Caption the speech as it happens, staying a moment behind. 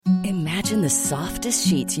Imagine the softest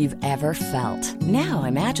sheets you've ever felt. Now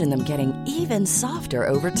imagine them getting even softer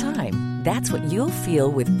over time. That's what you'll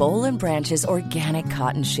feel with Boll & Branch's organic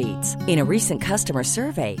cotton sheets. In a recent customer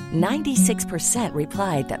survey, 96%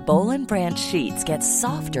 replied that Boll & Branch sheets get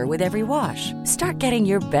softer with every wash. Start getting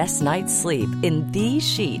your best night's sleep in these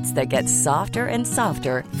sheets that get softer and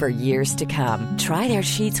softer for years to come. Try their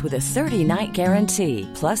sheets with a 30-night guarantee.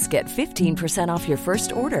 Plus, get 15% off your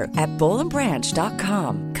first order at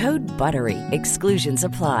bollandbranch.com. Code BUTTERY. Exclusions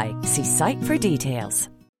apply. See site for details.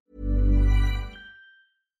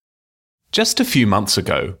 Just a few months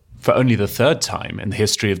ago, for only the third time in the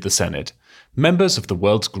history of the Senate, members of the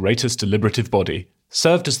world's greatest deliberative body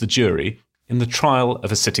served as the jury in the trial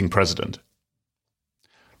of a sitting president.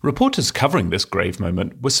 Reporters covering this grave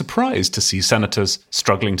moment were surprised to see senators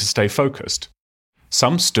struggling to stay focused.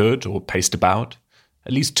 Some stood or paced about.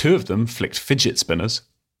 At least two of them flicked fidget spinners.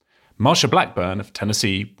 Marsha Blackburn of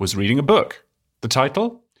Tennessee was reading a book. The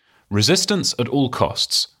title? Resistance at All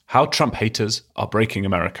Costs: How Trump Haters Are Breaking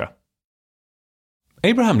America.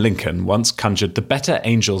 Abraham Lincoln once conjured the better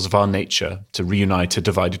angels of our nature to reunite a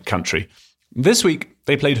divided country. This week,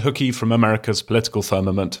 they played hooky from America's political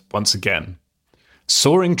firmament once again.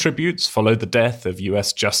 Soaring tributes followed the death of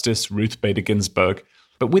US Justice Ruth Bader Ginsburg,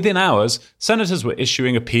 but within hours, senators were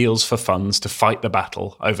issuing appeals for funds to fight the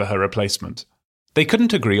battle over her replacement. They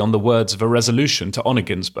couldn't agree on the words of a resolution to honour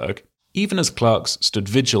Ginsburg, even as clerks stood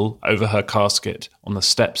vigil over her casket on the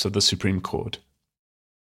steps of the Supreme Court.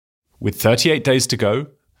 With 38 days to go,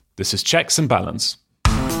 this is Checks and Balance.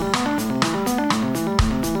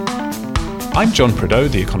 I'm John Prideaux,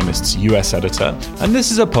 The Economist's US editor, and this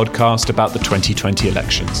is a podcast about the 2020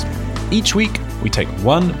 elections. Each week, we take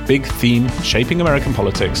one big theme shaping American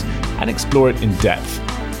politics and explore it in depth.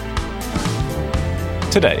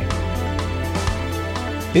 Today,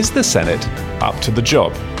 is the Senate up to the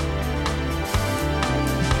job?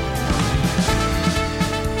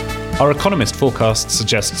 Our Economist forecast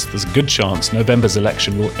suggests there's a good chance November's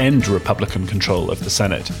election will end Republican control of the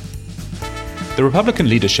Senate. The Republican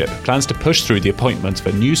leadership plans to push through the appointment of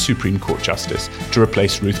a new Supreme Court justice to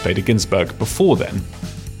replace Ruth Bader Ginsburg before then.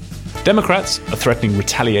 Democrats are threatening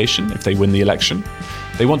retaliation if they win the election.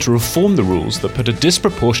 They want to reform the rules that put a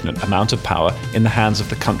disproportionate amount of power in the hands of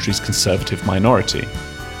the country's conservative minority.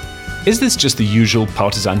 Is this just the usual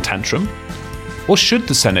partisan tantrum? Or should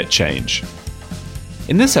the Senate change?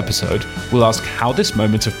 In this episode, we'll ask how this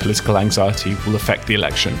moment of political anxiety will affect the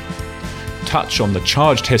election, touch on the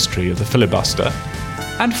charged history of the filibuster,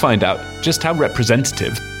 and find out just how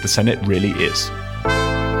representative the Senate really is.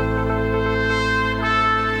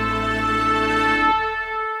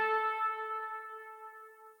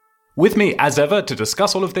 With me, as ever, to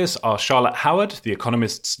discuss all of this are Charlotte Howard, The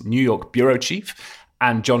Economist's New York bureau chief,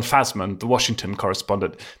 and Jon Fasman, the Washington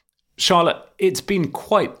correspondent. Charlotte, it's been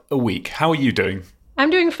quite a week. How are you doing? I'm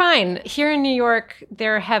doing fine. Here in New York,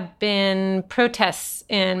 there have been protests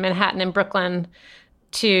in Manhattan and Brooklyn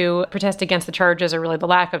to protest against the charges, or really the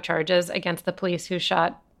lack of charges, against the police who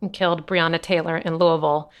shot and killed Breonna Taylor in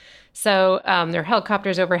Louisville. So there are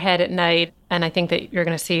helicopters overhead at night, and I think that you're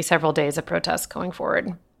going to see several days of protests going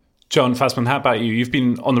forward. Jon Fasman, how about you? You've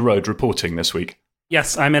been on the road reporting this week.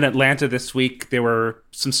 Yes, I'm in Atlanta this week. There were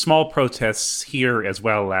some small protests here as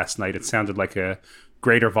well last night. It sounded like a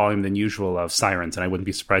greater volume than usual of sirens, and I wouldn't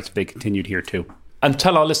be surprised if they continued here too. And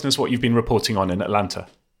tell our listeners what you've been reporting on in Atlanta.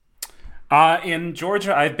 In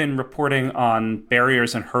Georgia, I've been reporting on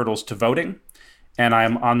barriers and hurdles to voting, and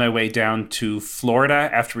I'm on my way down to Florida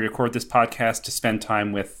after we record this podcast to spend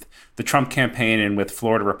time with the Trump campaign and with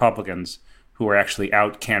Florida Republicans who are actually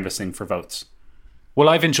out canvassing for votes. Well,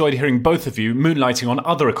 I've enjoyed hearing both of you moonlighting on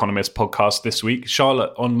other Economist podcasts this week,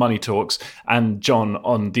 Charlotte on Money Talks and Jon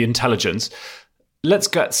on The Intelligence. Let's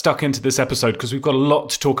get stuck into this episode because we've got a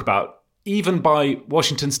lot to talk about. Even by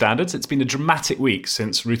Washington standards, it's been a dramatic week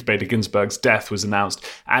since Ruth Bader Ginsburg's death was announced,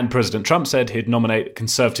 and President Trump said he'd nominate a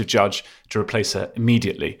conservative judge to replace her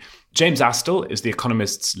immediately. James Astle is The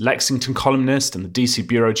Economist's Lexington columnist and the DC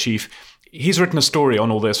bureau chief. He's written a story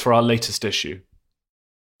on all this for our latest issue.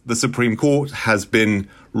 The Supreme Court has been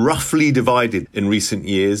roughly divided in recent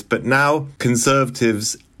years, but now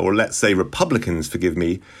conservatives, or let's say Republicans, forgive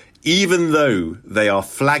me, even though they are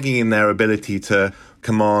flagging in their ability to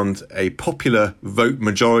command a popular vote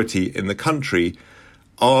majority in the country,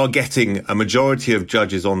 are getting a majority of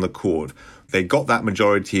judges on the court. They got that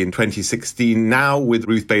majority in 2016. Now, with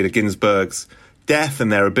Ruth Bader Ginsburg's death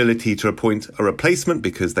and their ability to appoint a replacement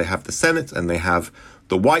because they have the Senate and they have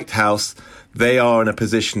the White House, they are in a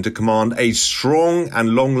position to command a strong and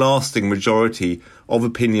long-lasting majority of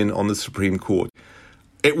opinion on the Supreme Court.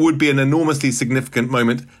 It would be an enormously significant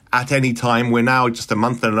moment at any time. We're now just a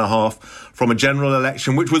month and a half from a general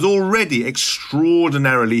election, which was already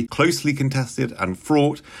extraordinarily closely contested and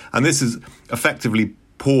fraught. And this has effectively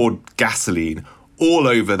poured gasoline all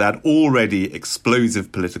over that already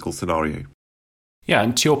explosive political scenario. Yeah,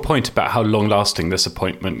 and to your point about how long-lasting this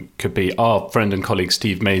appointment could be, our friend and colleague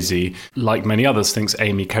Steve Mazie, like many others, thinks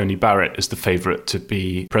Amy Coney Barrett is the favourite to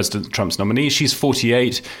be President Trump's nominee. She's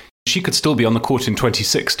 48. She could still be on the court in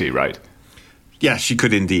 2060, right? Yes, she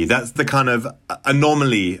could indeed. That's the kind of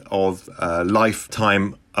anomaly of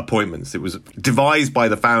lifetime appointments. It was devised by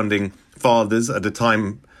the founding fathers at a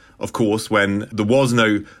time, of course, when there was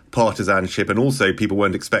no partisanship, and also people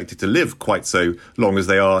weren't expected to live quite so long as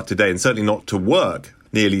they are today, and certainly not to work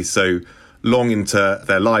nearly so long into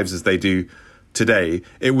their lives as they do today.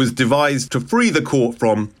 It was devised to free the court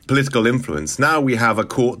from political influence. Now we have a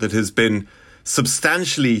court that has been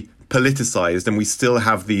substantially politicised, and we still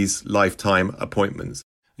have these lifetime appointments.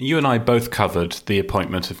 You and I both covered the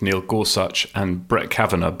appointment of Neil Gorsuch and Brett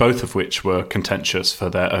Kavanaugh, both of which were contentious for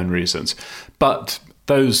their own reasons. But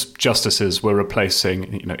those justices were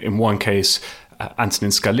replacing, in one case,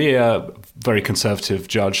 Antonin Scalia, very conservative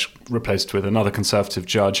judge, replaced with another conservative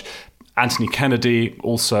judge. Anthony Kennedy,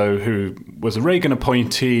 also, who was a Reagan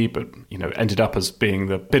appointee, but ended up as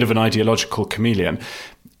being a bit of an ideological chameleon.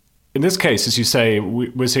 In this case, as you say,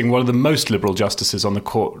 we're seeing one of the most liberal justices on the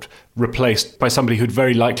court replaced by somebody who'd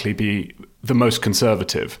very likely be the most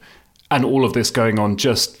conservative. And all of this going on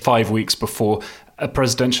just 5 weeks before a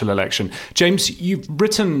presidential election. James, you've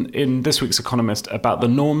written in this week's Economist about the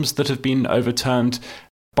norms that have been overturned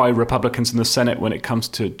by Republicans in the Senate when it comes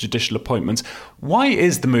to judicial appointments. Why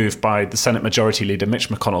is the move by the Senate Majority Leader Mitch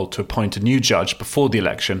McConnell to appoint a new judge before the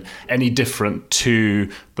election any different to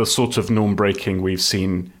the sort of norm-breaking we've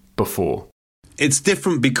seen before? It's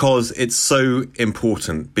different because it's so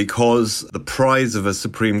important, because the prize of a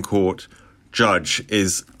Supreme Court judge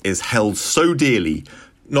is held so dearly,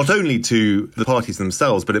 not only to the parties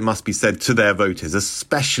themselves, but it must be said to their voters,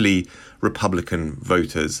 especially Republican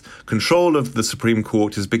voters. Control of the Supreme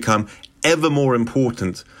Court has become ever more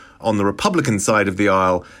important on the Republican side of the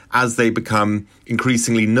aisle as they become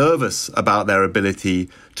increasingly nervous about their ability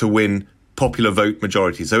to win popular vote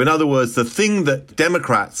majority. So in other words, the thing that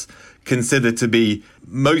Democrats consider to be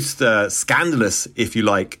most scandalous, if you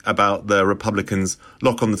like, about the Republicans'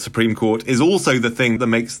 lock on the Supreme Court is also the thing that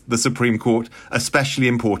makes the Supreme Court especially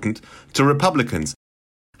important to Republicans.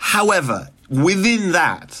 However, within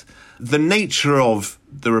that, the nature of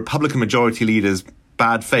the Republican majority leader's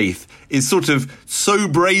bad faith is sort of so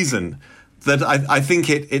brazen that I think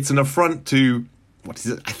it's an affront to what is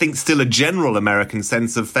it? I think still a general American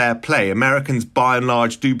sense of fair play. Americans, by and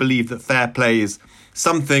large, do believe that fair play is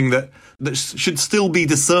something that should still be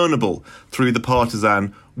discernible through the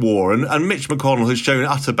partisan war. And Mitch McConnell has shown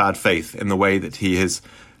utter bad faith in the way that he has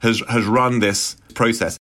run this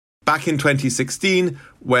process. Back in 2016,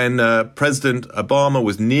 when President Obama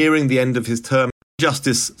was nearing the end of his term,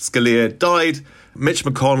 Justice Scalia died. Mitch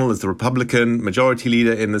McConnell, as the Republican majority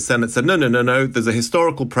leader in the Senate, said, no, there's a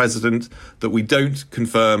historical precedent that we don't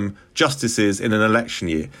confirm justices in an election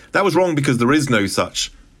year. That was wrong because there is no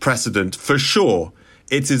such precedent for sure.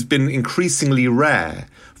 It has been increasingly rare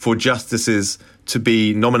for justices to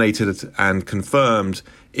be nominated and confirmed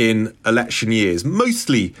in election years,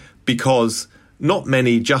 mostly because not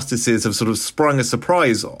many justices have sort of sprung a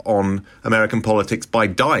surprise on American politics by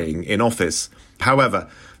dying in office. However,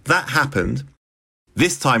 that happened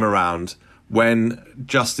this time around when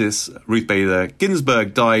Justice Ruth Bader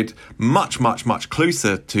Ginsburg died much, much, much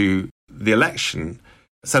closer to the election.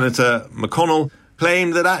 Senator McConnell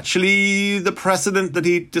claimed that actually the precedent that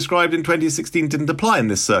he described in 2016 didn't apply in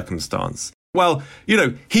this circumstance. Well,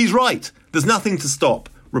 he's right. There's nothing to stop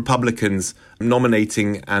Republicans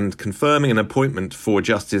nominating and confirming an appointment for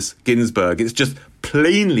Justice Ginsburg. It's just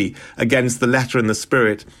plainly against the letter and the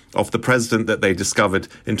spirit of the president that they discovered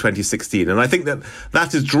in 2016. And I think that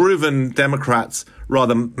has driven Democrats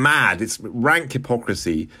rather mad. It's rank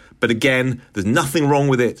hypocrisy. But again, there's nothing wrong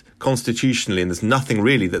with it constitutionally, and there's nothing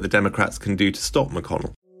really that the Democrats can do to stop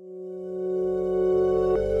McConnell.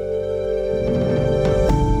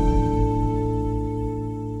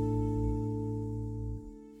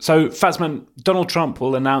 So, Fazman, Donald Trump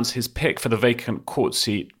will announce his pick for the vacant court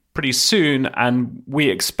seat pretty soon, and we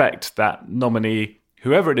expect that nominee,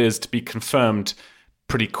 whoever it is, to be confirmed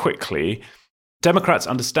pretty quickly. Democrats,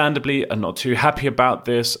 understandably, are not too happy about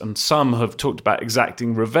this, and some have talked about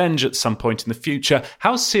exacting revenge at some point in the future.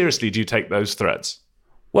 How seriously do you take those threats?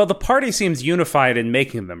 Well, the party seems unified in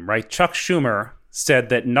making them, right? Chuck Schumer, said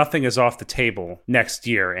that nothing is off the table next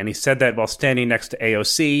year. And he said that while standing next to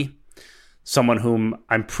AOC, someone whom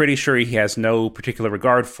I'm pretty sure he has no particular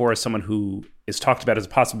regard for, someone who is talked about as a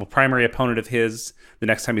possible primary opponent of his the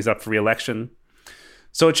next time he's up for re-election.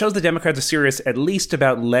 So it shows the Democrats are serious at least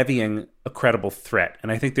about levying a credible threat.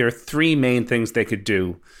 And I think there are three main things they could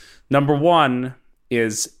do. Number one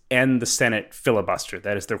is end the Senate filibuster.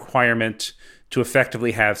 That is the requirement to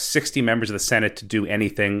effectively have 60 members of the Senate to do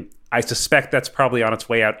anything. I suspect that's probably on its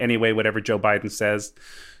way out anyway, whatever Joe Biden says.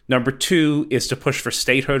 Number two is to push for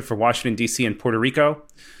statehood for Washington, D.C. and Puerto Rico.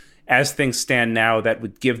 As things stand now, that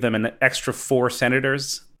would give them an extra 4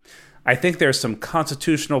 senators. I think there's some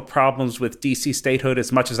constitutional problems with D.C. statehood,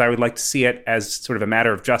 as much as I would like to see it as sort of a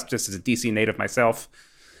matter of justice as a D.C. native myself.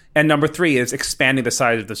 And number three is expanding the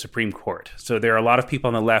size of the Supreme Court. So there are a lot of people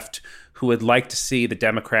on the left who would like to see the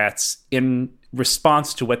Democrats, in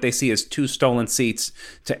response to what they see as 2 stolen seats,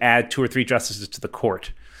 to add 2 or 3 justices to the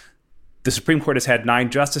court. The Supreme Court has had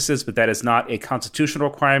 9 justices, but that is not a constitutional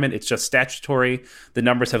requirement. It's just statutory. The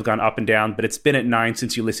numbers have gone up and down, but it's been at 9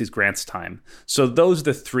 since Ulysses Grant's time. So those are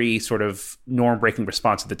the 3 sort of norm-breaking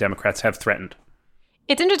responses the Democrats have threatened.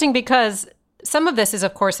 It's interesting because some of this is,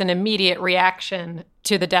 of course, an immediate reaction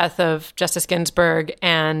to the death of Justice Ginsburg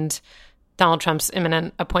and Donald Trump's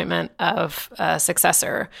imminent appointment of a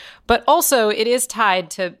successor. But also it is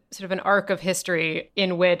tied to sort of an arc of history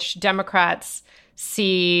in which Democrats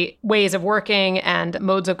see ways of working and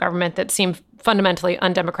modes of government that seem fundamentally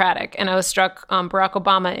undemocratic. And I was struck, Barack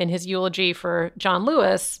Obama, in his eulogy for John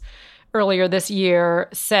Lewis earlier this year,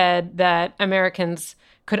 said that Americans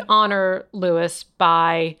could honor Lewis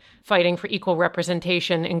by fighting for equal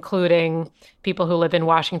representation, including people who live in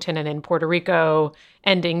Washington and in Puerto Rico,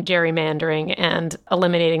 ending gerrymandering and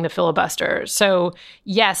eliminating the filibuster. So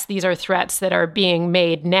yes, these are threats that are being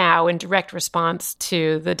made now in direct response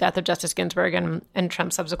to the death of Justice Ginsburg and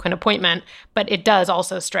Trump's subsequent appointment. But it does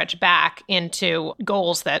also stretch back into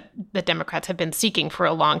goals that the Democrats have been seeking for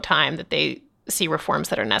a long time, that they see reforms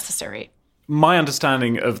that are necessary. My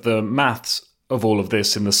understanding of the maths of all of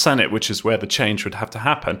this in the Senate, which is where the change would have to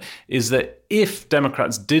happen, is that if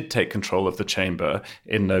Democrats did take control of the chamber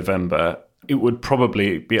in November, it would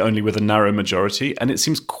probably be only with a narrow majority. And it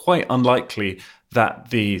seems quite unlikely that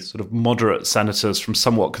the sort of moderate senators from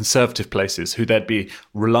somewhat conservative places who they'd be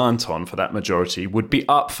reliant on for that majority would be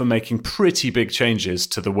up for making pretty big changes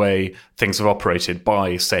to the way things have operated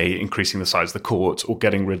by, say, increasing the size of the court or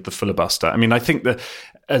getting rid of the filibuster. I mean, I think that,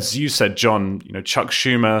 as you said, John, Chuck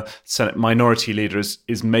Schumer, Senate Minority Leader,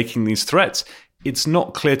 is making these threats. It's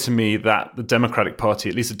not clear to me that the Democratic Party,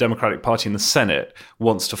 at least the Democratic Party in the Senate,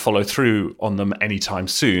 wants to follow through on them anytime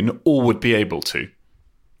soon or would be able to.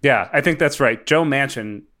 Yeah, I think that's right. Joe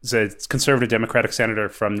Manchin, a conservative Democratic senator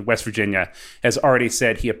from West Virginia, has already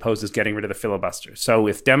said he opposes getting rid of the filibuster. So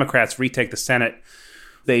if Democrats retake the Senate,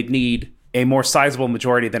 they'd need a more sizable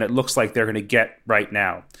majority than it looks like they're going to get right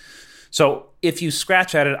now. So if you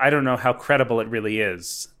scratch at it, I don't know how credible it really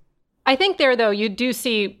is. I think there, though, you do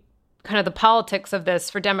see kind of the politics of this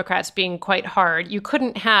for Democrats being quite hard. You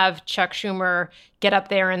couldn't have Chuck Schumer get up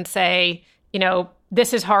there and say,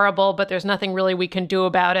 this is horrible, but there's nothing really we can do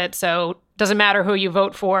about it. So it doesn't matter who you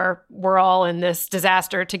vote for. We're all in this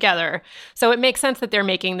disaster together. So it makes sense that they're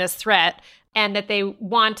making this threat and that they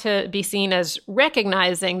want to be seen as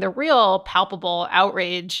recognizing the real palpable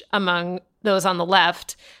outrage among those on the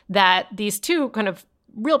left that these two kind of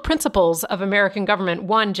real principles of American government,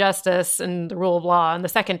 one, justice and the rule of law, and the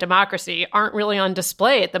second, democracy, aren't really on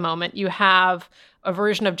display at the moment. You have a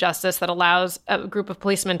version of justice that allows a group of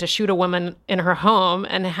policemen to shoot a woman in her home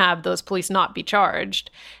and have those police not be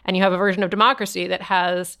charged. And you have a version of democracy that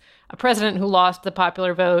has a president who lost the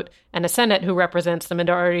popular vote and a Senate who represents the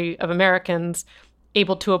majority of Americans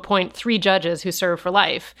able to appoint 3 judges who serve for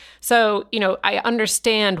life. So, I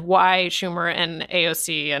understand why Schumer and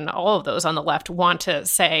AOC and all of those on the left want to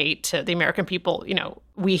say to the American people,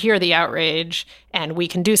 we hear the outrage and we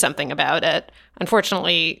can do something about it.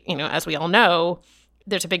 Unfortunately, as we all know,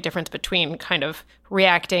 there's a big difference between kind of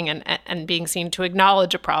reacting and being seen to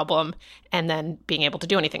acknowledge a problem and then being able to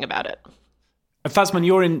do anything about it. Fazman,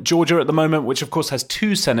 you're in Georgia at the moment, which of course has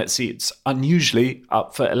 2 Senate seats, unusually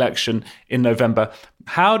up for election in November.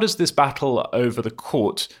 How does this battle over the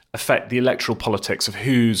court affect the electoral politics of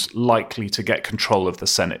who's likely to get control of the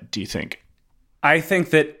Senate, do you think? I think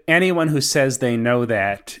that anyone who says they know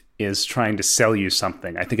that is trying to sell you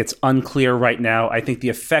something. I think it's unclear right now. I think the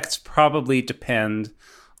effects probably depend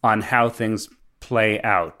on how things play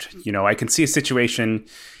out. I can see a situation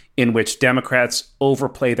in which Democrats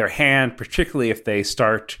overplay their hand, particularly if they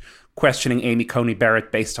start questioning Amy Coney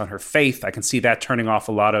Barrett based on her faith. I can see that turning off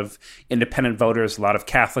a lot of independent voters, a lot of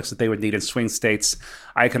Catholics that they would need in swing states.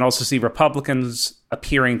 I can also see Republicans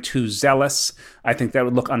appearing too zealous. I think that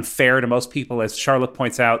would look unfair to most people. As Charlotte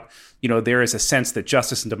points out, there is a sense that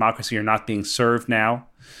justice and democracy are not being served now.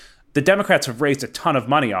 The Democrats have raised a ton of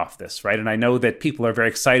money off this, right? And I know that people are very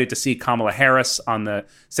excited to see Kamala Harris on the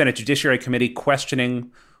Senate Judiciary Committee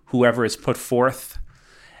questioning whoever is put forth.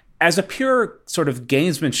 As a pure sort of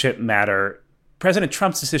gamesmanship matter, President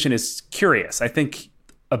Trump's decision is curious. I think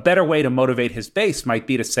a better way to motivate his base might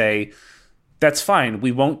be to say, that's fine,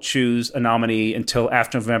 we won't choose a nominee until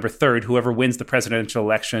after November 3rd. Whoever wins the presidential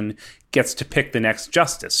election gets to pick the next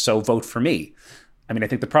justice, so vote for me. I mean, I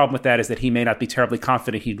think the problem with that is that he may not be terribly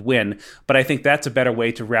confident he'd win, but I think that's a better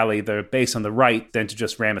way to rally the base on the right than to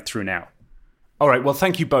just ram it through now. All right, well,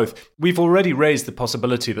 thank you both. We've already raised the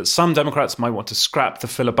possibility that some Democrats might want to scrap the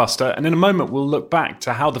filibuster, and in a moment we'll look back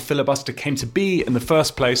to how the filibuster came to be in the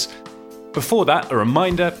first place. Before that, a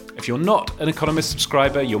reminder, if you're not an Economist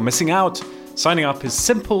subscriber, you're missing out. Signing up is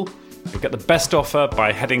simple. You'll get the best offer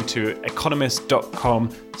by heading to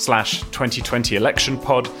economist.com/2020 election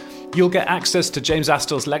pod. You'll get access to James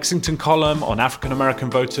Astor's Lexington column on African American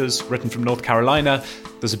voters, written from North Carolina.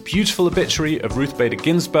 There's a beautiful obituary of Ruth Bader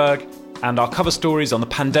Ginsburg, and our cover stories on the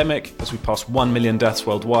pandemic as we pass 1 million deaths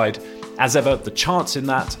worldwide. As ever, the charts in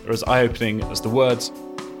that are as eye-opening as the words.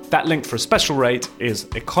 That link for a special rate is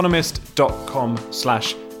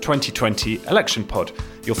economist.com/2020 election pod.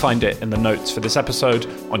 You'll find it in the notes for this episode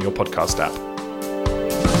on your podcast app.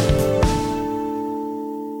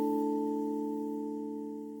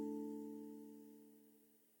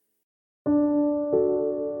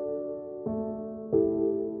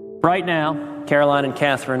 Right now, Caroline and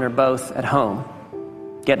Catherine are both at home,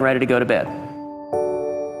 getting ready to go to bed.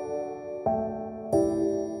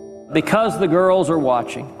 Because the girls are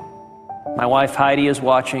watching, my wife Heidi is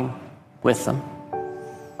watching with them.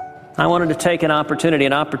 I wanted to take an opportunity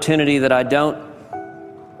that I don't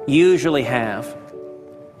usually have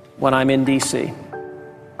when I'm in D.C.,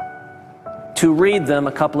 to read them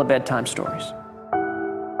a couple of bedtime stories.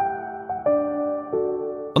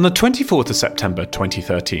 On the 24th of September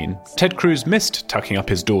 2013, Ted Cruz missed tucking up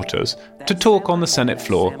his daughters to talk on the Senate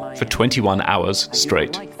floor for 21 hours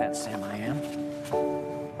straight. Do you like that, Sam I Am?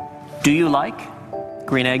 Do you like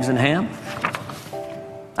green eggs and ham?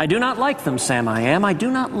 I do not like them, Sam I Am. I do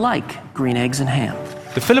not like green eggs and ham.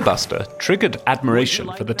 The filibuster triggered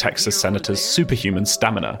admiration for the Texas senator's superhuman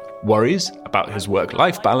stamina, worries about his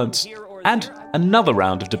work-life balance, and another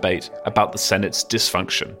round of debate about the Senate's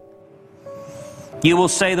dysfunction. You will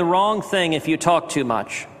say the wrong thing if you talk too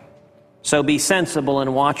much. So be sensible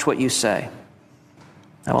and watch what you say.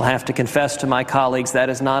 I will have to confess to my colleagues that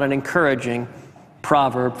is not an encouraging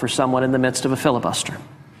proverb for someone in the midst of a filibuster.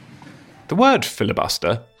 The word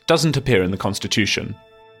filibuster doesn't appear in the Constitution.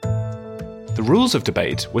 The rules of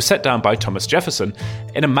debate were set down by Thomas Jefferson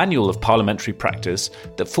in a manual of parliamentary practice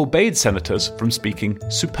that forbade senators from speaking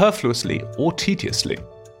superfluously or tediously.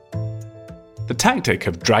 The tactic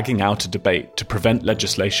of dragging out a debate to prevent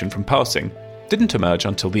legislation from passing didn't emerge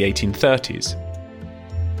until the 1830s.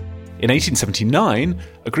 In 1879,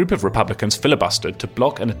 a group of Republicans filibustered to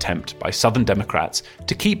block an attempt by Southern Democrats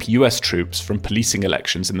to keep US troops from policing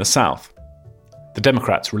elections in the South. The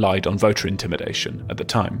Democrats relied on voter intimidation at the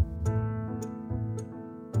time.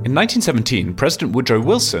 In 1917, President Woodrow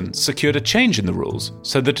Wilson secured a change in the rules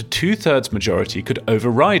so that a 2/3 majority could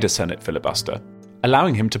override a Senate filibuster,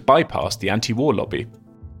 allowing him to bypass the anti-war lobby.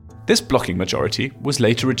 This blocking majority was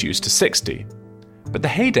later reduced to 60, but the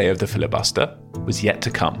heyday of the filibuster was yet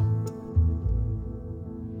to come.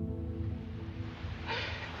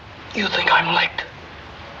 You think I'm late?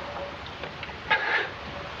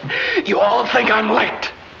 You all think I'm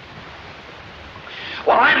late.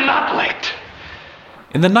 Well, I'm not late.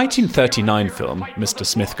 In the 1939 film, Mr.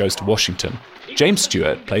 Smith Goes to Washington, James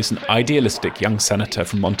Stewart plays an idealistic young senator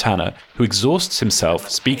from Montana who exhausts himself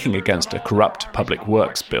speaking against a corrupt public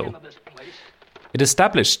works bill. It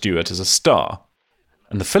established Stewart as a star,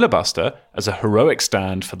 and the filibuster as a heroic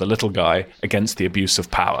stand for the little guy against the abuse of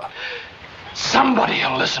power. Somebody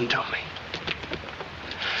will listen to me.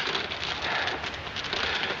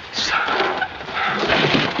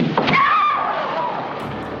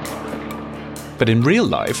 But in real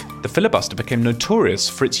life, the filibuster became notorious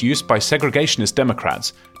for its use by segregationist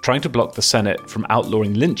Democrats trying to block the Senate from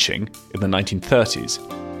outlawing lynching in the 1930s.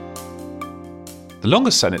 The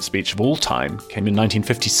longest Senate speech of all time came in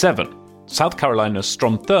 1957. South Carolina's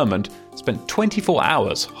Strom Thurmond spent 24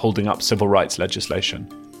 hours holding up civil rights legislation.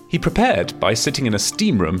 He prepared by sitting in a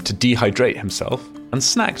steam room to dehydrate himself and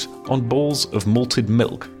snacked on bowls of malted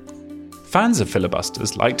milk. Fans of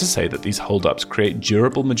filibusters like to say that these hold-ups create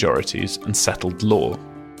durable majorities and settled law.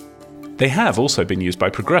 They have also been used by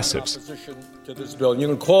progressives. To this bill. You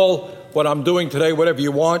can call what I'm doing today whatever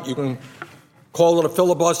you want. You can call it a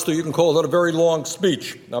filibuster. You can call it a very long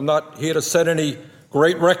speech. I'm not here to set any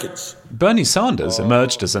great records. Bernie Sanders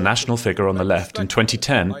emerged as a national figure on the left in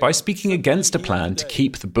 2010 by speaking against a plan to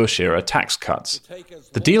keep the Bush-era tax cuts.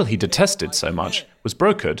 The deal he detested so much was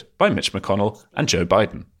brokered by Mitch McConnell and Joe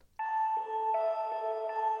Biden.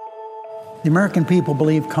 The American people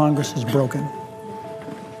believe Congress is broken.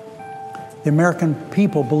 The American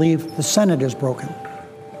people believe the Senate is broken.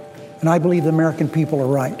 And I believe the American people are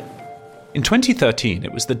right. In 2013,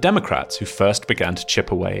 it was the Democrats who first began to chip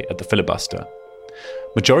away at the filibuster.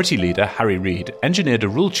 Majority Leader Harry Reid engineered a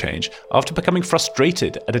rule change after becoming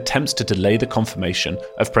frustrated at attempts to delay the confirmation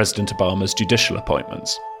of President Obama's judicial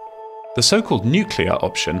appointments. The so-called nuclear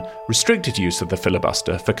option restricted use of the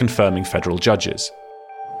filibuster for confirming federal judges.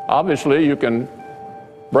 Obviously, you can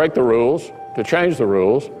break the rules to change the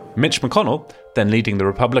rules. Mitch McConnell, then leading the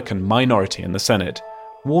Republican minority in the Senate,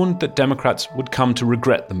 warned that Democrats would come to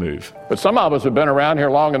regret the move. But some of us have been around here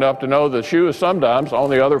long enough to know the shoe is sometimes on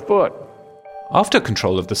the other foot. After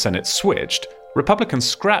control of the Senate switched, Republicans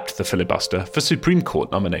scrapped the filibuster for Supreme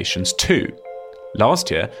Court nominations too.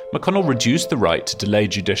 Last year, McConnell reduced the right to delay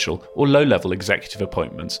judicial or low-level executive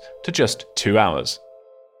appointments to just 2 hours.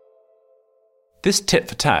 This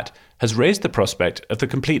tit-for-tat has raised the prospect of the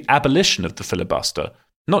complete abolition of the filibuster,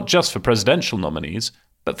 not just for presidential nominees,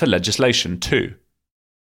 but for legislation too.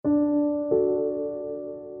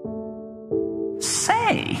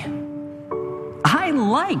 Say, I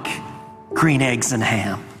like green eggs and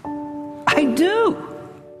ham. I do.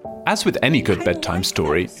 As with any good bedtime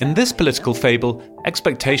story, in this political fable,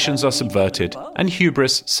 expectations are subverted and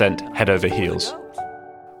hubris sent head over heels.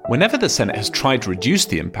 Whenever the Senate has tried to reduce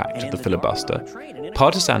the impact of the filibuster,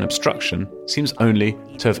 partisan obstruction seems only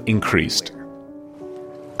to have increased.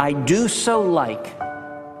 I do so like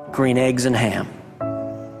green eggs and ham.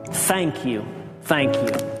 Thank you,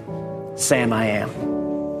 Sam I am.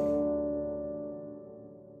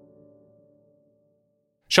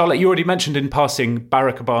 Charlotte, you already mentioned in passing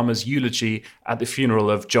Barack Obama's eulogy at the funeral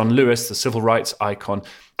of John Lewis, the civil rights icon,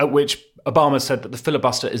 at which Obama said that the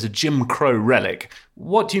filibuster is a Jim Crow relic.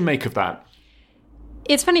 What do you make of that?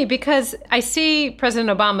 It's funny because I see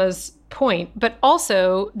President Obama's point, but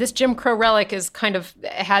also this Jim Crow relic is kind of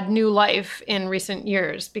had new life in recent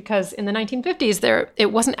years because in the 1950s,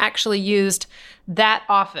 it wasn't actually used that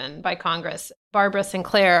often by Congress. Barbara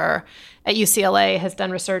Sinclair at UCLA has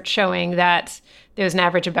done research showing that there was an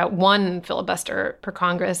average of about one filibuster per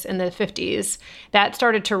Congress in the 50s. That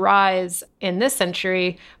started to rise in this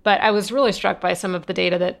century, but I was really struck by some of the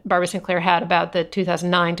data that Barbara Sinclair had about the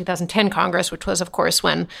 2009-2010 Congress, which was, of course,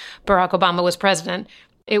 when Barack Obama was president.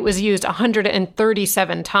 It was used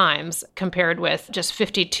 137 times compared with just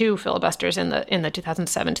 52 filibusters in the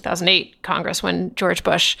 2007-2008 Congress when George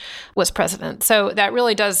Bush was president. So that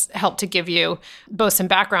really does help to give you both some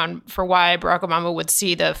background for why Barack Obama would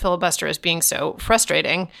see the filibuster as being so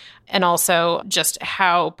frustrating and also just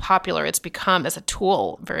how popular it's become as a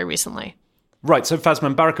tool very recently. Right, so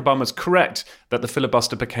Fazman, Barack Obama's correct that the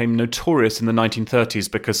filibuster became notorious in the 1930s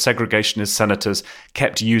because segregationist senators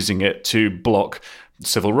kept using it to block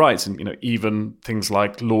civil rights and, even things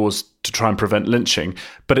like laws to try and prevent lynching.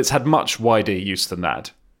 But it's had much wider use than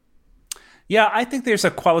that. Yeah, I think there's a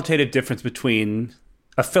qualitative difference between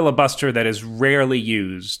a filibuster that is rarely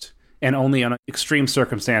used and only on extreme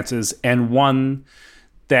circumstances and one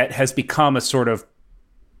that has become a sort of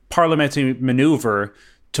parliamentary maneuver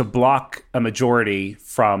to block a majority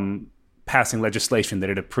from passing legislation that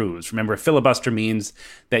it approves. Remember, a filibuster means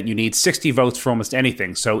that you need 60 votes for almost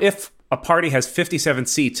anything. So if a party has 57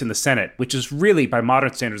 seats in the Senate, which is really, by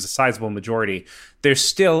modern standards, a sizable majority, they're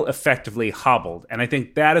still effectively hobbled. And I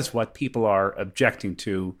think that is what people are objecting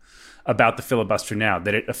to about the filibuster now,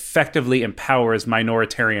 that it effectively empowers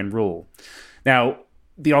minoritarian rule. Now,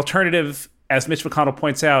 the alternative, as Mitch McConnell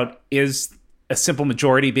points out, is a simple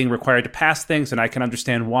majority being required to pass things, and I can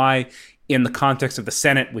understand why. In the context of the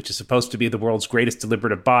Senate, which is supposed to be the world's greatest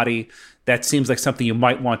deliberative body, that seems like something you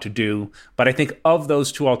might want to do. But I think of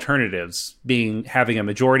those two alternatives, being having a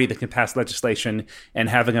majority that can pass legislation and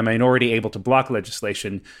having a minority able to block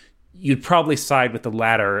legislation, you'd probably side with the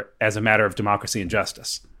latter as a matter of democracy and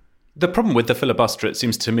justice. The problem with the filibuster, it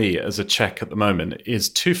seems to me, as a check at the moment, is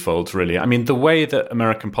twofold, really. I mean, the way that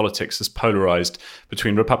American politics is polarized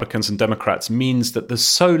between Republicans and Democrats means that there's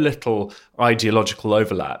so little ideological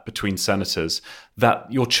overlap between senators that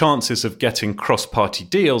your chances of getting cross-party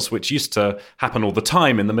deals, which used to happen all the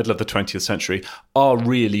time in the middle of the 20th century, are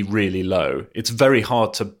really, really low. It's very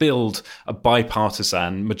hard to build a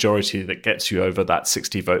bipartisan majority that gets you over that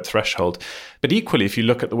 60-vote threshold. But equally, if you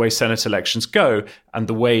look at the way Senate elections go and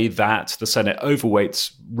the way that the Senate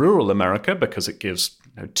overweights rural America, because it gives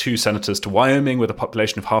 2 senators to Wyoming with a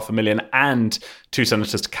population of 500,000 and 2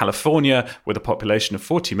 senators to California with a population of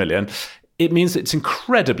 40 million, it means it's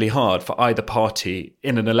incredibly hard for either party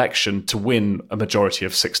in an election to win a majority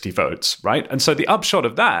of 60 votes, right? And so the upshot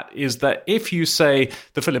of that is that if you say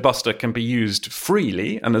the filibuster can be used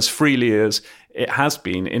freely, and as freely as it has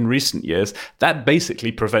been in recent years, that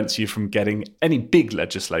basically prevents you from getting any big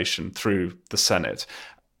legislation through the Senate.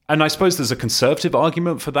 And I suppose there's a conservative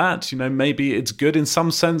argument for that. Maybe it's good in some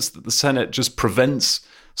sense that the Senate just prevents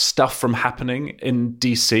stuff from happening in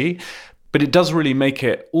DC. But it does really make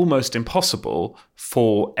it almost impossible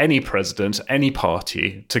for any president, any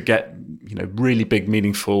party to get, really big,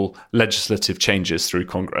 meaningful legislative changes through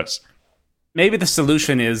Congress. Maybe the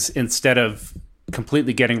solution is, instead of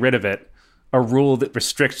completely getting rid of it, a rule that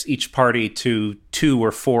restricts each party to 2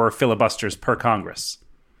 or 4 filibusters per Congress.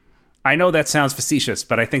 I know that sounds facetious,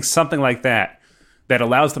 but I think something like that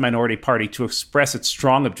allows the minority party to express its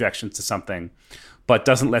strong objections to something, but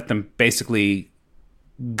doesn't let them basically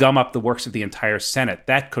gum up the works of the entire Senate.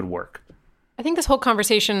 That could work. I think this whole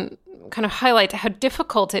conversation kind of highlights how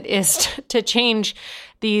difficult it is to change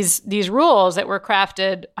these rules that were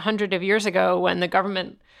crafted 100 of years ago when the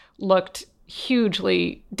government looked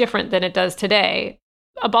hugely different than it does today.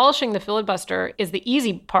 Abolishing the filibuster is the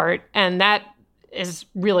easy part, and that is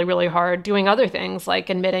really, really hard. Doing other things like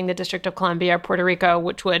admitting the District of Columbia or Puerto Rico,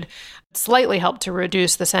 which would slightly help to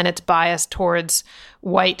reduce the Senate's bias towards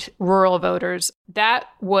white rural voters, that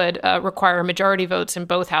would require majority votes in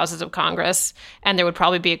both houses of Congress, and there would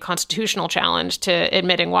probably be a constitutional challenge to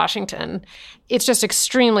admitting Washington. It's just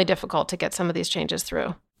extremely difficult to get some of these changes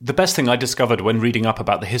through. The best thing I discovered when reading up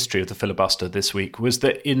about the history of the filibuster this week was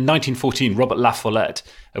that in 1914, Robert La Follette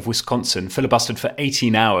of Wisconsin filibustered for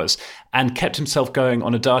 18 hours and kept himself going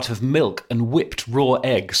on a diet of milk and whipped raw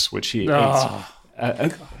eggs, which he ate.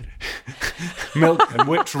 Milk and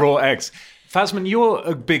whipped raw eggs. Fazman, you're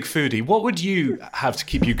a big foodie. What would you have to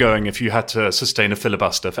keep you going if you had to sustain a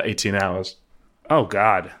filibuster for 18 hours? Oh,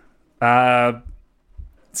 God.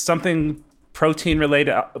 Something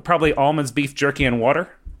protein-related, probably almonds, beef jerky, and water.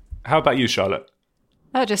 How about you, Charlotte?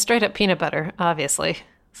 Oh, just straight up peanut butter, obviously.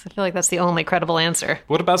 So I feel like that's the only credible answer.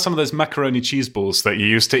 What about some of those macaroni cheese balls that you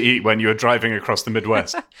used to eat when you were driving across the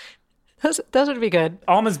Midwest? Those would be good.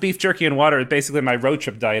 Almonds, beef jerky, and water is basically my road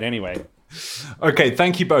trip diet anyway. Okay,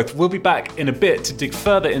 thank you both. We'll be back in a bit to dig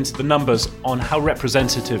further into the numbers on how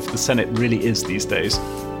representative the Senate really is these days.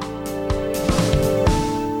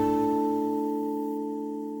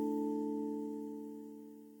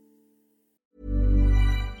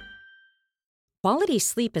 Quality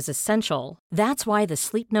sleep is essential. That's why the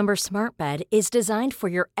Sleep Number Smart Bed is designed for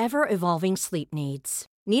your ever-evolving sleep needs.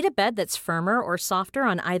 Need a bed that's firmer or softer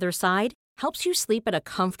on either side? Helps you sleep at a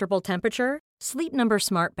comfortable temperature? Sleep Number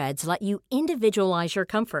Smart Beds let you individualize your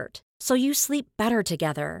comfort, so you sleep better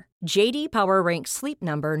together. J.D. Power ranks Sleep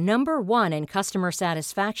Number number 1 in customer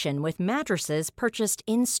satisfaction with mattresses purchased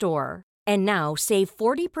in-store. And now, save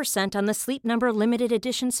 40% on the Sleep Number Limited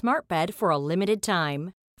Edition Smart Bed for a limited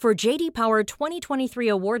time. For J.D. Power 2023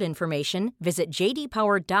 award information, visit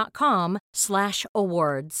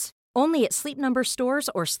jdpower.com/awards. Only at Sleep Number stores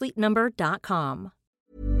or sleepnumber.com.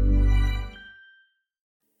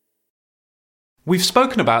 We've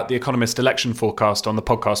spoken about the Economist election forecast on the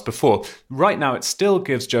podcast before. Right now, it still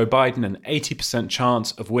gives Joe Biden an 80%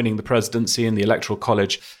 chance of winning the presidency in the Electoral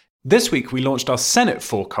College. This week, we launched our Senate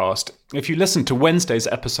forecast. If you listened to Wednesday's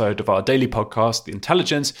episode of our daily podcast, The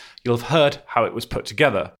Intelligence, you'll have heard how it was put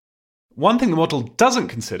together. One thing the model doesn't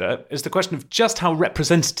consider is the question of just how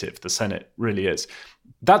representative the Senate really is.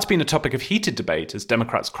 That's been a topic of heated debate as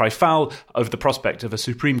Democrats cry foul over the prospect of a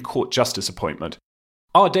Supreme Court justice appointment.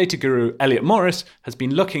 Our data guru, Elliot Morris, has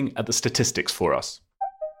been looking at the statistics for us.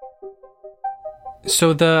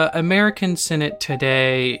 So the American Senate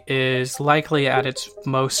today is likely at its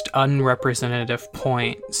most unrepresentative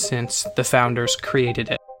point since the founders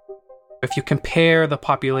created it. If you compare the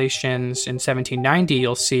populations in 1790,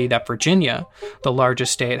 you'll see that Virginia, the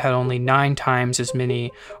largest state, had only 9 times as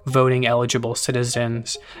many voting-eligible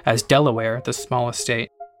citizens as Delaware, the smallest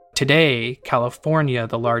state. Today, California,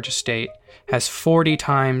 the largest state, has 40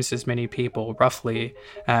 times as many people, roughly,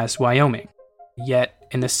 as Wyoming. Yet,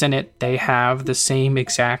 in the Senate, they have the same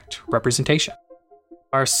exact representation.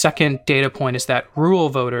 Our second data point is that rural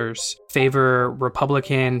voters favor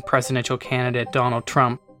Republican presidential candidate Donald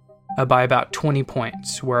Trump by about 20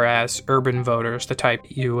 points, whereas urban voters, the type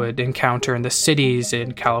you would encounter in the cities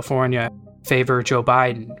in California, favor Joe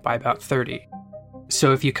Biden by about 30.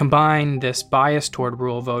 So if you combine this bias toward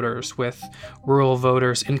rural voters with rural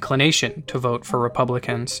voters' inclination to vote for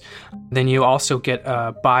Republicans, then you also get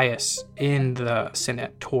a bias in the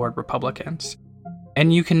Senate toward Republicans.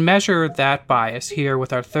 And you can measure that bias here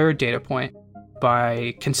with our third data point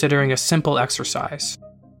by considering a simple exercise.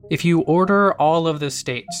 If you order all of the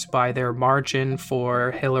states by their margin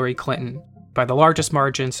for Hillary Clinton, by the largest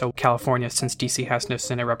margin, so California, since DC has no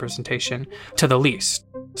Senate representation, to the least,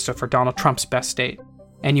 so for Donald Trump's best state,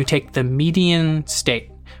 and you take the median state,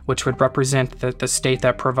 which would represent the state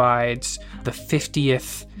that provides the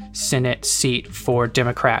 50th Senate seat for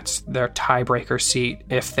Democrats, their tiebreaker seat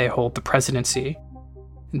if they hold the presidency,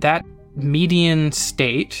 that median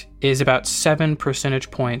state is about 7 percentage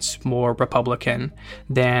points more Republican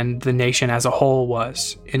than the nation as a whole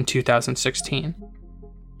was in 2016.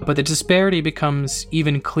 But the disparity becomes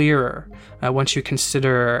even clearer once you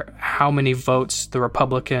consider how many votes the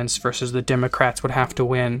Republicans versus the Democrats would have to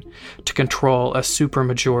win to control a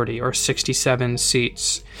supermajority or 67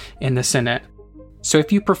 seats in the Senate. So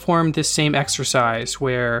if you perform this same exercise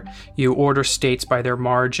where you order states by their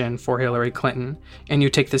margin for Hillary Clinton, and you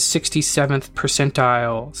take the 67th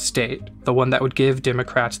percentile state, the one that would give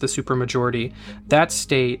Democrats the supermajority, that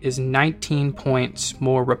state is 19 points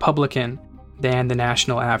more Republican than the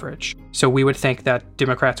national average. So we would think that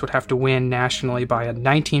Democrats would have to win nationally by a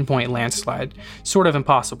 19-point landslide, sort of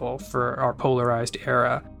impossible for our polarized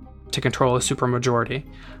era to control a supermajority.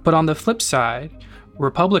 But on the flip side,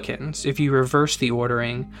 Republicans, if you reverse the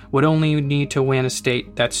ordering, would only need to win a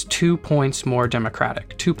state that's 2 points more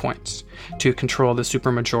Democratic, 2 points, to control the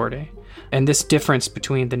supermajority. And this difference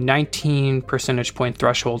between the 19 percentage point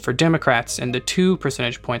threshold for Democrats and the 2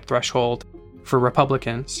 percentage point threshold for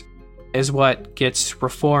Republicans is what gets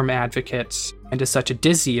reform advocates into such a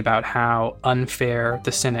dizzy about how unfair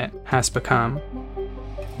the Senate has become.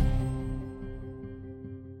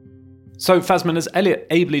 So, Fasman, as Elliot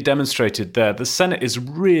ably demonstrated there, the Senate is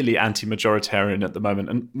really anti-majoritarian at the moment,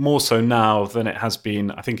 and more so now than it has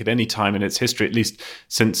been, I think, at any time in its history, at least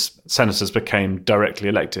since senators became directly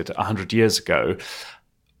elected 100 years ago.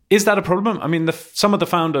 Is that a problem? I mean, some of the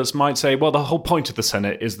founders might say, well, the whole point of the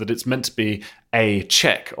Senate is that it's meant to be a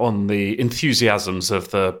check on the enthusiasms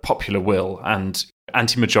of the popular will, and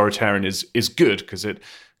anti-majoritarian is good because it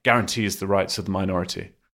guarantees the rights of the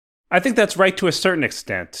minority. I think that's right to a certain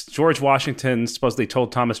extent. George Washington supposedly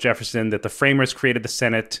told Thomas Jefferson that the framers created the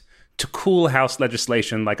Senate to cool House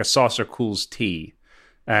legislation like a saucer cools tea.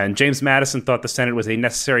 And James Madison thought the Senate was a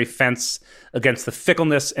necessary fence against the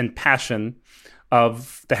fickleness and passion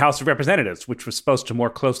of the House of Representatives, which was supposed to more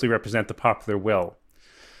closely represent the popular will.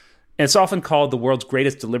 And it's often called the world's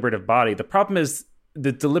greatest deliberative body. The problem is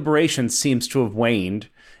the deliberation seems to have waned,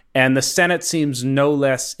 and the Senate seems no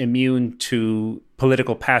less immune to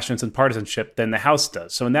political passions and partisanship than the House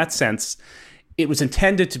does. So in that sense, it was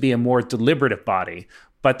intended to be a more deliberative body,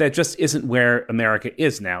 but that just isn't where America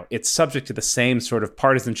is now. It's subject to the same sort of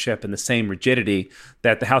partisanship and the same rigidity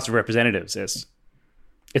that the House of Representatives is.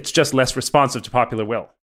 It's just less responsive to popular will.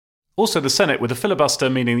 Also, the Senate, with a filibuster,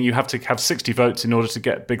 meaning you have to have 60 votes in order to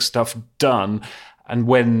get big stuff done, and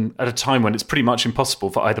when at a time when it's pretty much impossible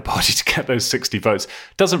for either party to get those 60 votes,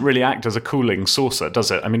 doesn't really act as a cooling saucer,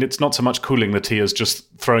 does it? I mean, it's not so much cooling the tea as just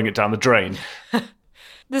throwing it down the drain.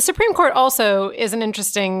 The Supreme Court also is an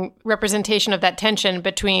interesting representation of that tension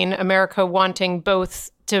between America wanting both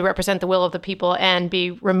to represent the will of the people and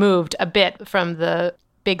be removed a bit from the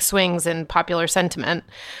big swings in popular sentiment.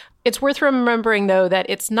 It's worth remembering, though, that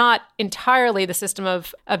it's not entirely the system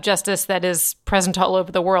of justice that is present all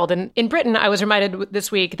over the world. And in Britain, I was reminded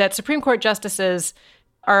this week that Supreme Court justices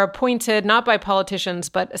are appointed not by politicians,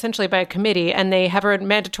 but essentially by a committee, and they have a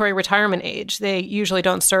mandatory retirement age. They usually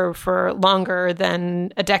don't serve for longer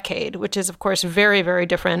than a decade, which is, of course, very, very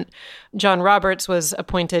different. John Roberts was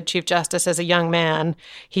appointed Chief Justice as a young man.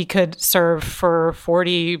 He could serve for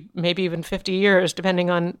 40, maybe even 50 years,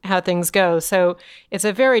 depending on how things go. So it's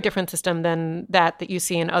a very different system than that you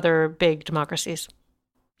see in other big democracies.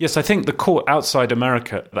 Yes, I think the court outside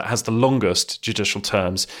America that has the longest judicial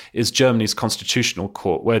terms is Germany's Constitutional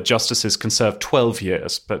Court, where justices can serve 12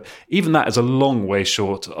 years. But even that is a long way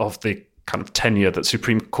short of the kind of tenure that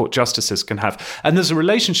Supreme Court justices can have. And there's a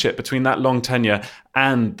relationship between that long tenure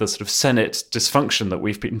and the sort of Senate dysfunction that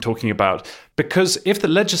we've been talking about. Because if the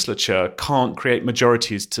legislature can't create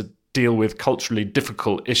majorities to deal with culturally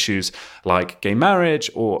difficult issues like gay marriage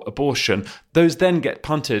or abortion, those then get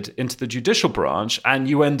punted into the judicial branch, and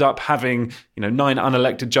you end up having 9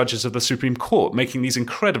 unelected judges of the Supreme Court making these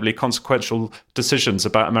incredibly consequential decisions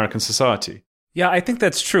about American society. Yeah, I think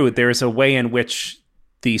that's true. There's a way in which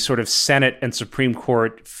the sort of Senate and Supreme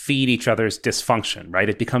Court feed each other's dysfunction, right?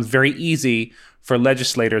 It becomes very easy for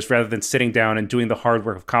legislators, rather than sitting down and doing the hard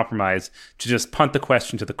work of compromise, to just punt the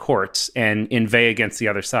question to the courts and inveigh against the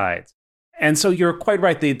other side. And so you're quite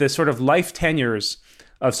right. The sort of life tenures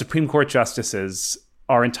of Supreme Court justices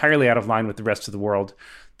are entirely out of line with the rest of the world.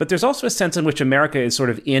 But there's also a sense in which America is sort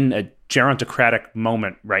of in a gerontocratic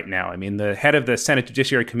moment right now. I mean, the head of the Senate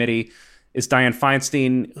Judiciary Committee is Dianne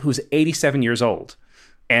Feinstein, who's 87 years old,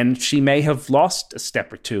 and she may have lost a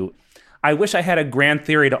step or two. I wish I had a grand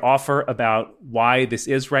theory to offer about why this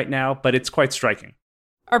is right now, but it's quite striking.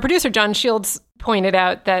 Our producer, John Shields, pointed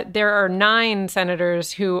out that there are 9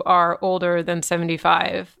 senators who are older than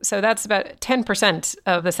 75. So that's about 10%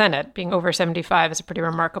 of the Senate being over 75 is a pretty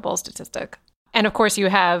remarkable statistic. And of course, you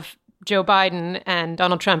have Joe Biden and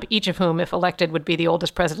Donald Trump, each of whom, if elected, would be the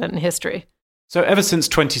oldest president in history. So ever since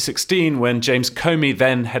 2016, when James Comey,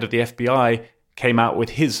 then head of the FBI, came out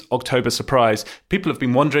with his October surprise, people have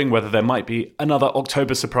been wondering whether there might be another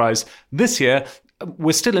October surprise this year.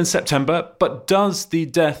 We're still in September, but does the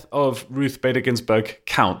death of Ruth Bader Ginsburg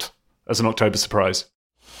count as an October surprise?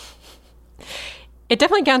 It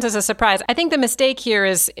definitely counts as a surprise. I think the mistake here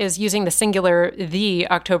is using the singular, the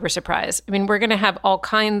October surprise. I mean, we're going to have all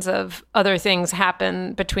kinds of other things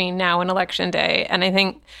happen between now and Election Day. And I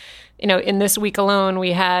think, in this week alone,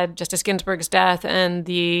 we had Justice Ginsburg's death and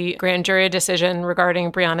the grand jury decision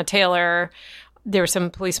regarding Breonna Taylor. There were some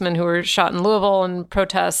policemen who were shot in Louisville in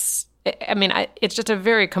protests. I mean, it's just a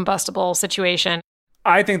very combustible situation.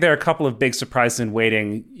 I think there are a couple of big surprises in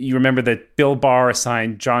waiting. You remember that Bill Barr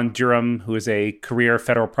assigned John Durham, who is a career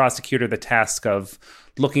federal prosecutor, the task of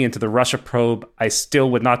looking into the Russia probe. I still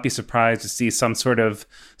would not be surprised to see some sort of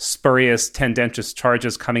spurious, tendentious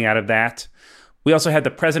charges coming out of that. We also had the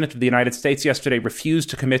President of the United States yesterday refuse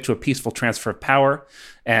to commit to a peaceful transfer of power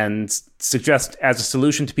and suggest, as a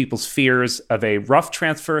solution to people's fears of a rough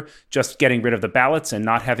transfer, just getting rid of the ballots and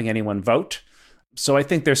not having anyone vote. So I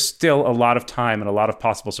think there's still a lot of time and a lot of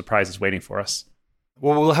possible surprises waiting for us.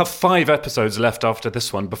 Well, we'll have 5 episodes left after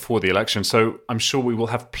this one before the election, so I'm sure we will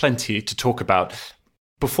have plenty to talk about.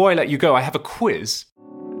 Before I let you go, I have a quiz.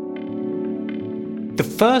 The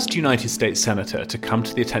first United States senator to come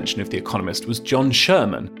to the attention of The Economist was John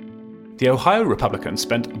Sherman. The Ohio Republican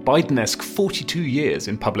spent a Biden-esque 42 years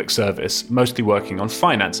in public service, mostly working on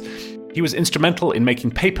finance. He was instrumental in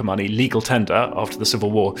making paper money legal tender after the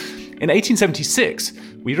Civil War. In 1876,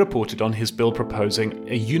 we reported on his bill proposing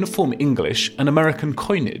a uniform English and American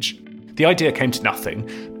coinage. The idea came to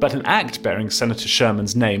nothing, but an act bearing Senator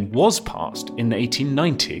Sherman's name was passed in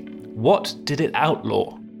 1890. What did it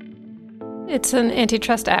outlaw? It's an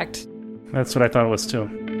antitrust act. That's what I thought it was too.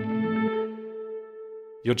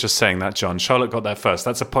 You're just saying that, John. Charlotte got there first.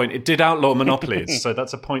 That's a point. It did outlaw monopolies, so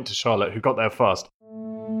that's a point to Charlotte, who got there fast.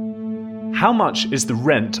 How much is the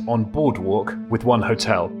rent on Boardwalk with one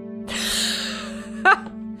hotel? I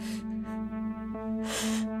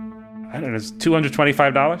don't know, it's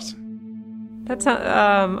 $225? That's not,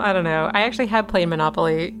 I don't know. I actually have played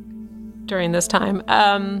Monopoly during this time.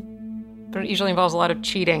 But it usually involves a lot of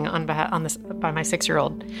cheating by my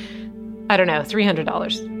 6-year-old. I don't know,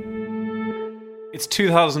 $300. It's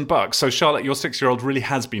 $2,000. So Charlotte, your 6-year-old really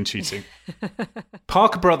has been cheating.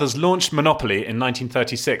 Parker Brothers launched Monopoly in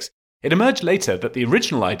 1936. It emerged later that the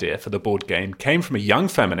original idea for the board game came from a young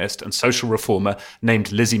feminist and social reformer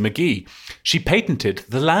named Lizzie McGee. She patented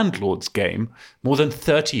the Landlord's Game more than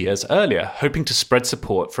 30 years earlier, hoping to spread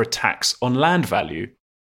support for a tax on land value.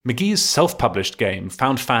 McGee's self-published game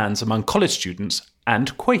found fans among college students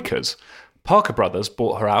and Quakers. Parker Brothers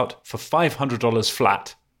bought her out for $500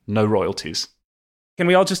 flat, no royalties. Can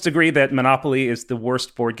we all just agree that Monopoly is the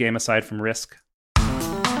worst board game aside from Risk?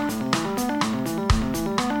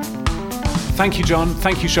 Thank you, John.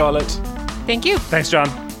 Thank you, Charlotte. Thank you. Thanks, John.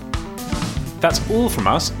 That's all from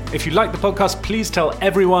us. If you like the podcast, please tell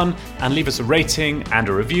everyone and leave us a rating and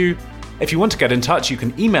a review. If you want to get in touch, you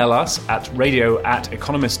can email us at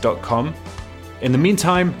radio@economist.com. In the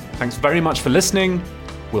meantime, thanks very much for listening.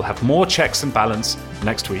 We'll have more Checks and Balance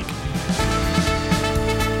next week.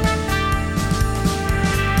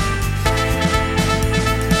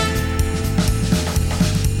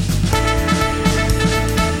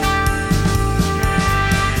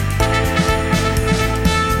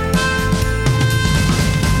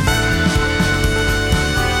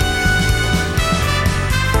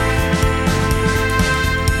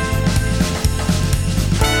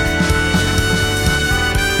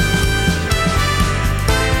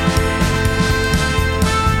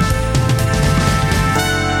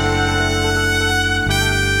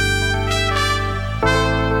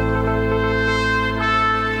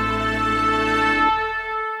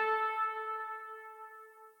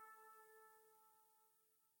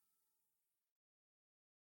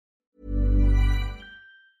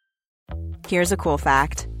 Here's a cool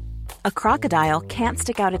fact. A crocodile can't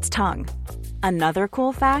stick out its tongue. Another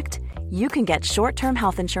cool fact, you can get short-term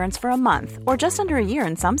health insurance for a month or just under a year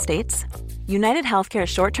in some states. United Healthcare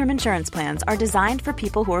short-term insurance plans are designed for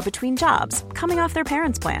people who are between jobs, coming off their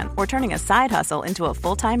parents' plan, or turning a side hustle into a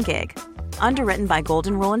full-time gig. Underwritten by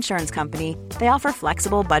Golden Rule Insurance Company, they offer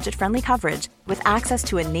flexible, budget-friendly coverage with access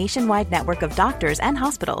to a nationwide network of doctors and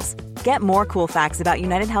hospitals. Get more cool facts about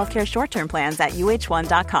United Healthcare short-term plans at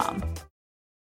uh1.com.